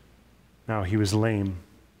 Now he was lame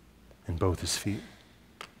in both his feet.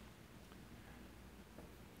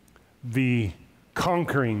 The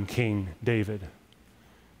conquering King David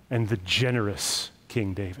and the generous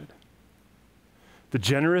King David. The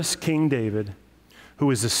generous King David,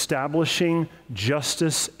 who is establishing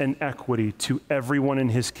justice and equity to everyone in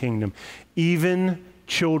his kingdom, even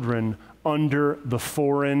children under the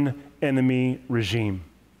foreign enemy regime.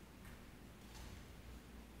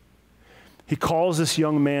 He calls this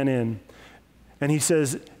young man in, and he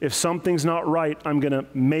says, if something's not right, I'm going to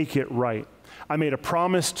make it right. I made a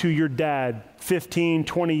promise to your dad 15,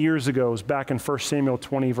 20 years ago. It was back in 1 Samuel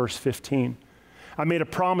 20, verse 15. I made a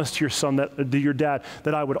promise to your son, to your dad,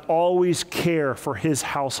 that I would always care for his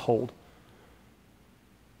household.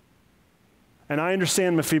 And I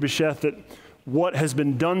understand, Mephibosheth, that what has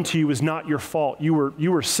been done to you is not your fault. You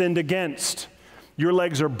were sinned against. Your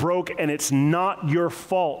legs are broke, and it's not your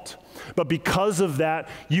fault. But because of that,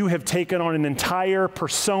 you have taken on an entire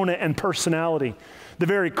persona and personality. The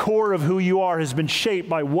very core of who you are has been shaped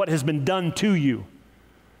by what has been done to you.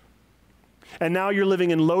 And now you're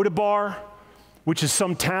living in Lodabar, which is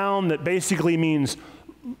some town that basically means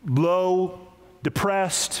low,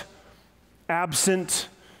 depressed, absent,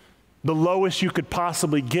 the lowest you could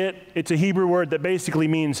possibly get. It's a Hebrew word that basically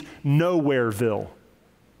means nowhereville.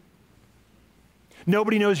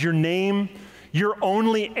 Nobody knows your name. Your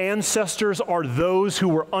only ancestors are those who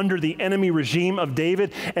were under the enemy regime of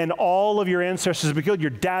David, and all of your ancestors have been killed.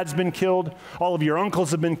 Your dad's been killed. All of your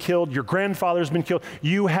uncles have been killed. Your grandfather's been killed.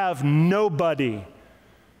 You have nobody.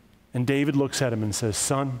 And David looks at him and says,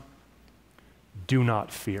 son, do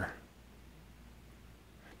not fear,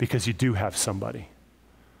 because you do have somebody.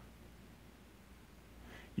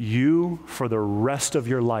 You, for the rest of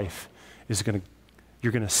your life,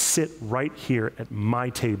 you're going to sit right here at my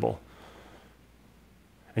table,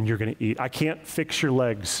 and you're going to eat. I can't fix your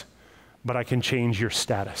legs, but I can change your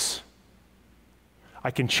status.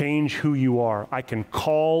 I can change who you are. I can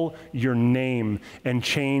call your name and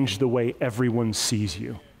change the way everyone sees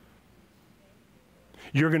you.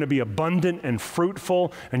 You're going to be abundant and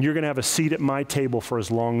fruitful, and you're going to have a seat at my table for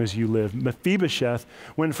as long as you live. Mephibosheth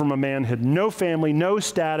went from a man who had no family, no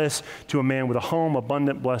status, to a man with a home,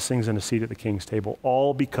 abundant blessings, and a seat at the king's table,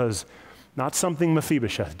 all because not something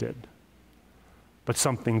Mephibosheth did, but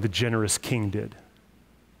something the generous king did.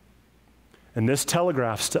 And this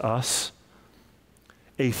telegraphs to us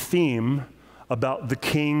a theme about the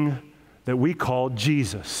king that we call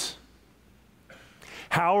Jesus.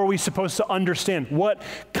 How are we supposed to understand what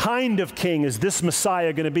kind of king is this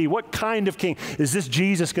Messiah going to be? What kind of king is this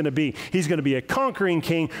Jesus going to be? He's going to be a conquering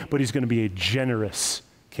king, but he's going to be a generous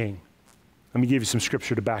king. Let me give you some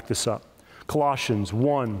scripture to back this up. Colossians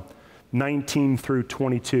 1, 19 through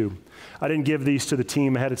 22. I didn't give these to the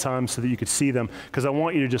team ahead of time so that you could see them, because I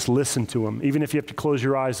want you to just listen to them. Even if you have to close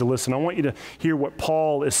your eyes to listen, I want you to hear what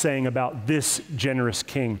Paul is saying about this generous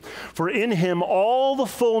king. For in him all the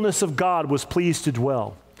fullness of God was pleased to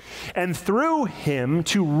dwell, and through him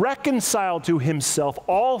to reconcile to himself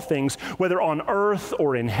all things, whether on earth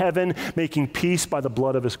or in heaven, making peace by the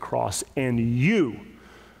blood of his cross. And you,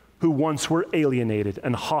 who once were alienated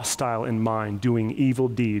and hostile in mind, doing evil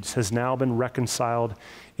deeds, has now been reconciled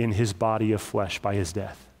in his body of flesh by his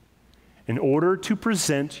death, in order to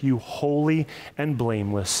present you holy and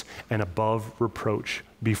blameless and above reproach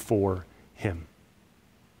before him.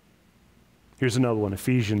 Here's another one,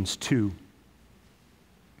 Ephesians 2.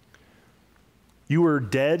 You were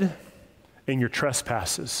dead in your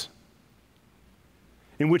trespasses,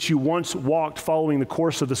 in which you once walked, following the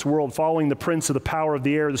course of this world, following the prince of the power of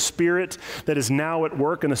the air, the spirit that is now at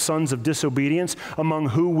work in the sons of disobedience, among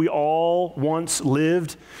who we all once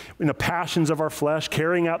lived in the passions of our flesh,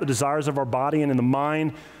 carrying out the desires of our body and in the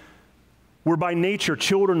mind. We're by nature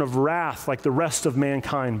children of wrath like the rest of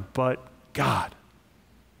mankind, but God,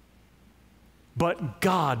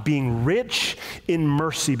 being rich in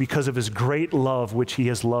mercy because of his great love, which he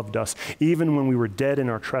has loved us, even when we were dead in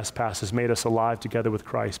our trespasses, made us alive together with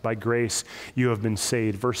Christ. By grace you have been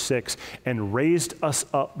saved. Verse 6, and raised us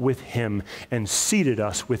up with him and seated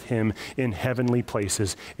us with him in heavenly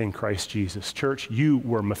places in Christ Jesus. Church, you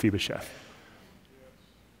were Mephibosheth.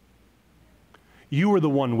 You are the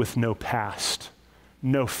one with no past,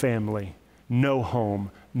 no family, no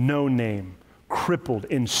home, no name, crippled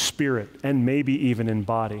in spirit and maybe even in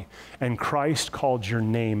body. And Christ called your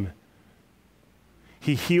name.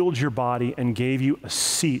 He healed your body and gave you a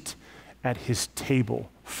seat at his table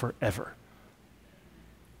forever.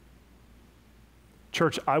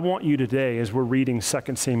 Church, I want you today, as we're reading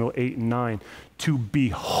 2 Samuel 8 and 9, to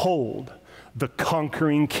behold the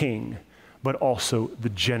conquering king, but also the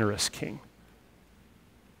generous king.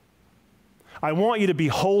 I want you to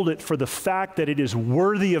behold it for the fact that it is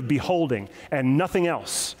worthy of beholding and nothing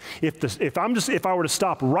else. If I were to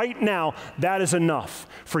stop right now, that is enough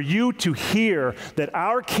for you to hear that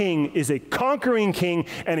our king is a conquering king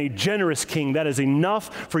and a generous king. That is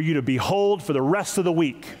enough for you to behold for the rest of the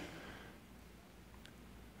week.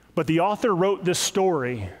 But the author wrote this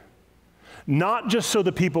story not just so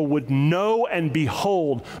the people would know and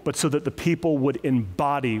behold, but so that the people would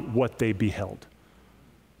embody what they beheld.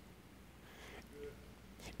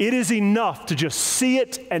 It is enough to just see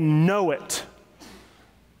it and know it.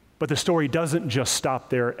 But the story doesn't just stop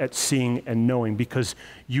there at seeing and knowing, because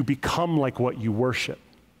you become like what you worship.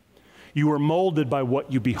 You are molded by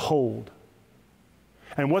what you behold.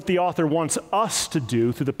 And what the author wants us to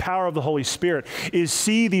do through the power of the Holy Spirit is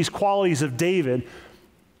see these qualities of David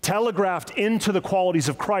telegraphed into the qualities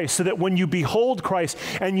of Christ, so that when you behold Christ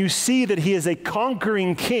and you see that he is a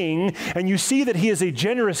conquering king and you see that he is a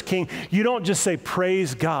generous king, you don't just say,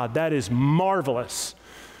 praise God, that is marvelous.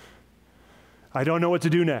 I don't know what to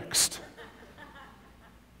do next.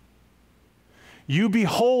 You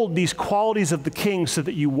behold these qualities of the king so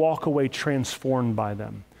that you walk away transformed by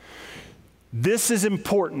them. This is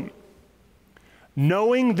important.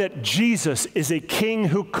 Knowing that Jesus is a king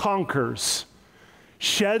who conquers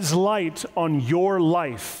sheds light on your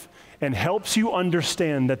life and helps you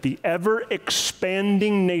understand that the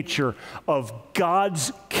ever-expanding nature of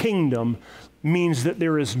God's kingdom means that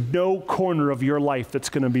there is no corner of your life that's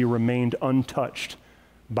going to be remained untouched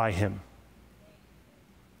by him.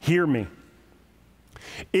 Hear me.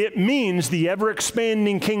 It means the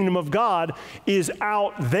ever-expanding kingdom of God is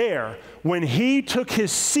out there. When he took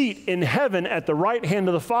his seat in heaven at the right hand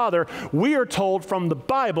of the Father, we are told from the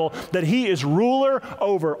Bible that he is ruler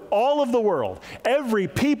over all of the world. Every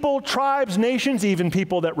people, tribes, nations, even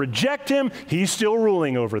people that reject him, he's still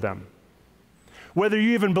ruling over them. Whether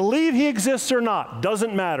you even believe he exists or not,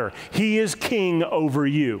 doesn't matter. He is king over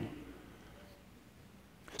you.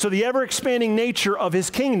 So the ever-expanding nature of his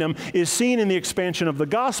kingdom is seen in the expansion of the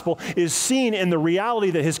gospel, is seen in the reality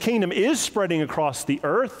that his kingdom is spreading across the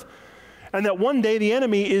earth, and that one day the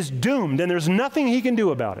enemy is doomed, and there's nothing he can do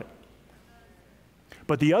about it.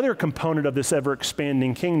 But the other component of this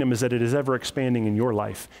ever-expanding kingdom is that it is ever-expanding in your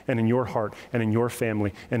life, and in your heart, and in your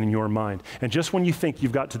family, and in your mind. And just when you think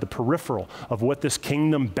you've got to the peripheral of what this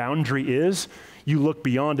kingdom boundary is, you look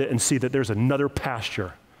beyond it and see that there's another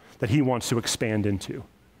pasture that he wants to expand into.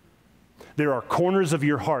 There are corners of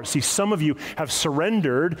your heart. See, some of you have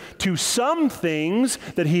surrendered to some things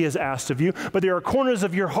that he has asked of you, but there are corners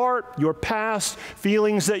of your heart, your past,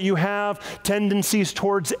 feelings that you have, tendencies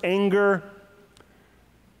towards anger,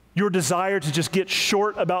 your desire to just get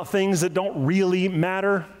short about things that don't really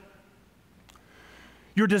matter,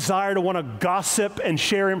 your desire to want to gossip and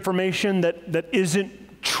share information that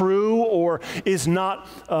isn't true or is not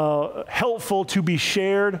helpful to be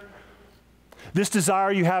shared. This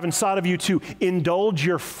desire you have inside of you to indulge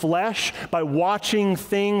your flesh by watching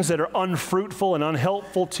things that are unfruitful and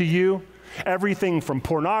unhelpful to you. Everything from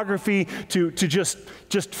pornography to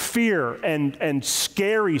just fear and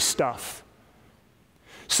scary stuff.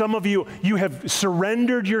 Some of you have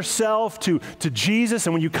surrendered yourself to Jesus,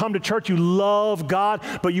 and when you come to church, you love God,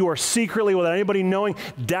 but you are secretly, without anybody knowing,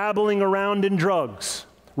 dabbling around in drugs,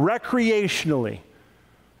 recreationally,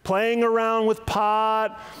 playing around with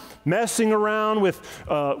pot, messing around with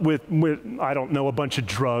I don't know, a bunch of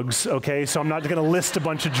drugs, okay? So I'm not going to list a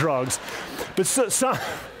bunch of drugs. But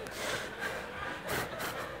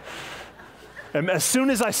and as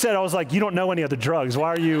soon as I said, I was like, you don't know any other drugs. Why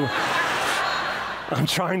are you? I'm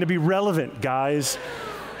trying to be relevant, guys.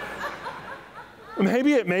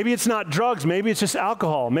 Maybe it's not drugs. Maybe it's just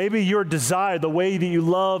alcohol. Maybe your desire, the way that you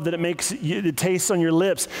love, that it tastes on your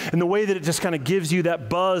lips, and the way that it just kind of gives you that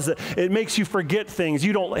buzz, that it makes you forget things.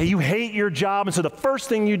 You hate your job, and so the first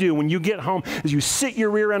thing you do when you get home is you sit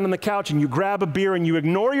your rear end on the couch and you grab a beer and you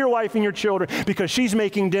ignore your wife and your children because she's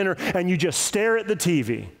making dinner, and you just stare at the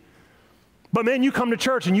TV. But man, you come to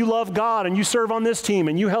church and you love God and you serve on this team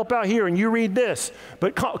and you help out here and you read this.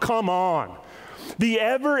 But come on. The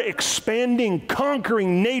ever-expanding,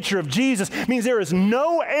 conquering nature of Jesus means there is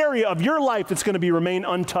no area of your life that's going to remain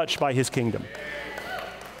untouched by his kingdom.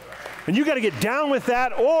 And you got to get down with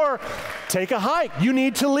that or take a hike. You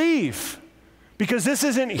need to leave. Because this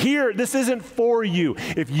isn't here, this isn't for you.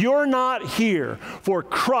 If you're not here for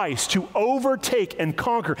Christ to overtake and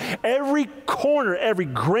conquer every corner, every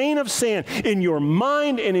grain of sand in your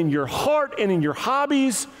mind and in your heart and in your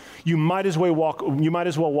hobbies, you might as well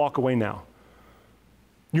walk away now.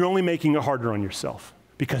 You're only making it harder on yourself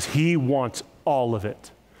because he wants all of it.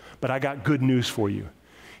 But I got good news for you.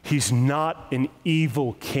 He's not an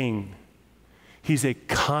evil king. He's a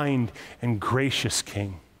kind and gracious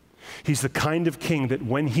king. He's the kind of king that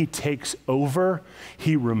when he takes over,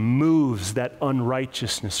 he removes that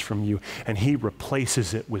unrighteousness from you and he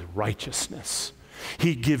replaces it with righteousness.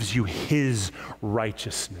 He gives you his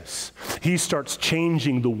righteousness. He starts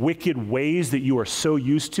changing the wicked ways that you are so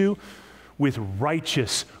used to with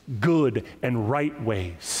righteous, good, and right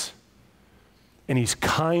ways. And he's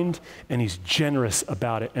kind and he's generous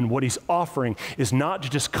about it. And what he's offering is not to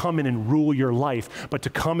just come in and rule your life, but to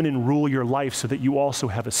come in and rule your life so that you also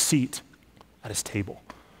have a seat at his table.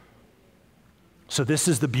 So this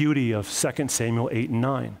is the beauty of 2 Samuel 8 and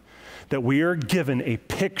 9, that we are given a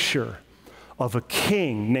picture of a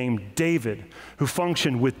king named David who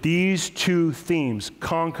functioned with these two themes,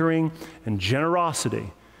 conquering and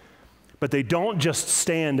generosity. But they don't just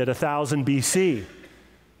stand at 1000 BC.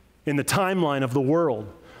 In the timeline of the world,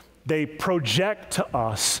 they project to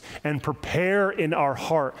us and prepare in our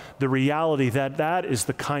heart the reality that that is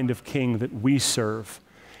the kind of king that we serve.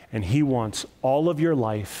 And he wants all of your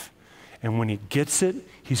life. And when he gets it,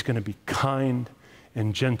 he's going to be kind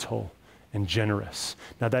and gentle and generous.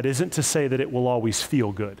 Now, that isn't to say that it will always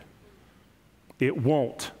feel good. It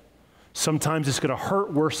won't. Sometimes it's going to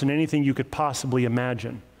hurt worse than anything you could possibly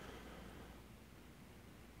imagine.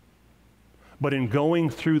 But in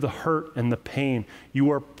going through the hurt and the pain,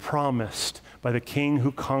 you are promised by the King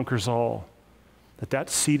who conquers all that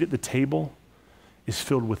that seat at the table is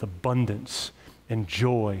filled with abundance and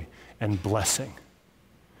joy and blessing.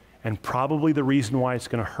 And probably the reason why it's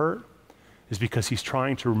going to hurt is because he's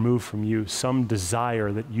trying to remove from you some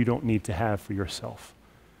desire that you don't need to have for yourself.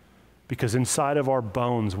 Because inside of our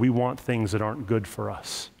bones, we want things that aren't good for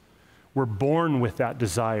us. We're born with that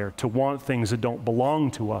desire to want things that don't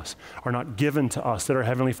belong to us, are not given to us, that our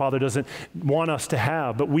Heavenly Father doesn't want us to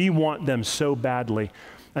have, but we want them so badly.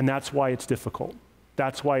 And that's why it's difficult.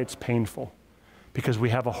 That's why it's painful, because we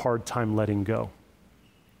have a hard time letting go.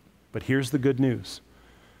 But here's the good news.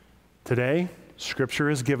 Today, Scripture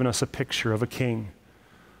has given us a picture of a king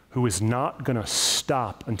who is not going to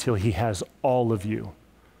stop until he has all of you,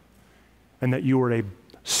 and that you are a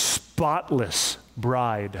spotless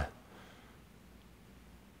bride.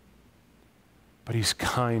 But he's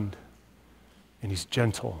kind, and he's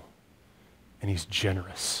gentle, and he's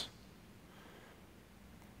generous.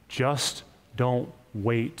 Just don't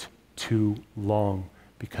wait too long,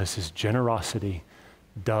 because his generosity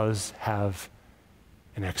does have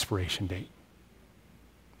an expiration date.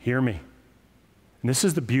 Hear me. And this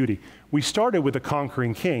is the beauty. We started with the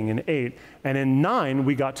conquering king in 8, and in 9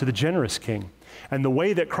 we got to the generous king. And the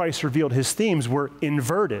way that Christ revealed his themes were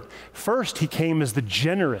inverted. First, he came as the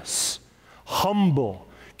generous, humble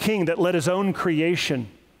king that let his own creation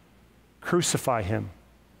crucify him.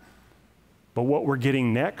 But what we're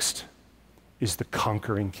getting next is the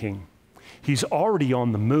conquering king. He's already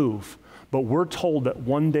on the move, but we're told that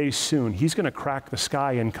one day soon he's going to crack the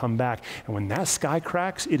sky and come back. And when that sky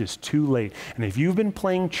cracks, it is too late. And if you've been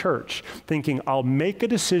playing church thinking, I'll make a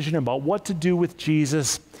decision about what to do with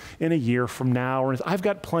Jesus in a year from now, or I've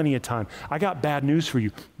got plenty of time, I got bad news for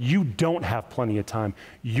you. You don't have plenty of time.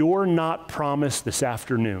 You're not promised this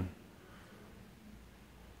afternoon.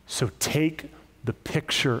 So take the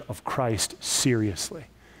picture of Christ seriously,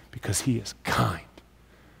 because he is kind,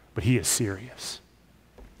 but he is serious.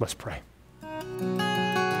 Let's pray.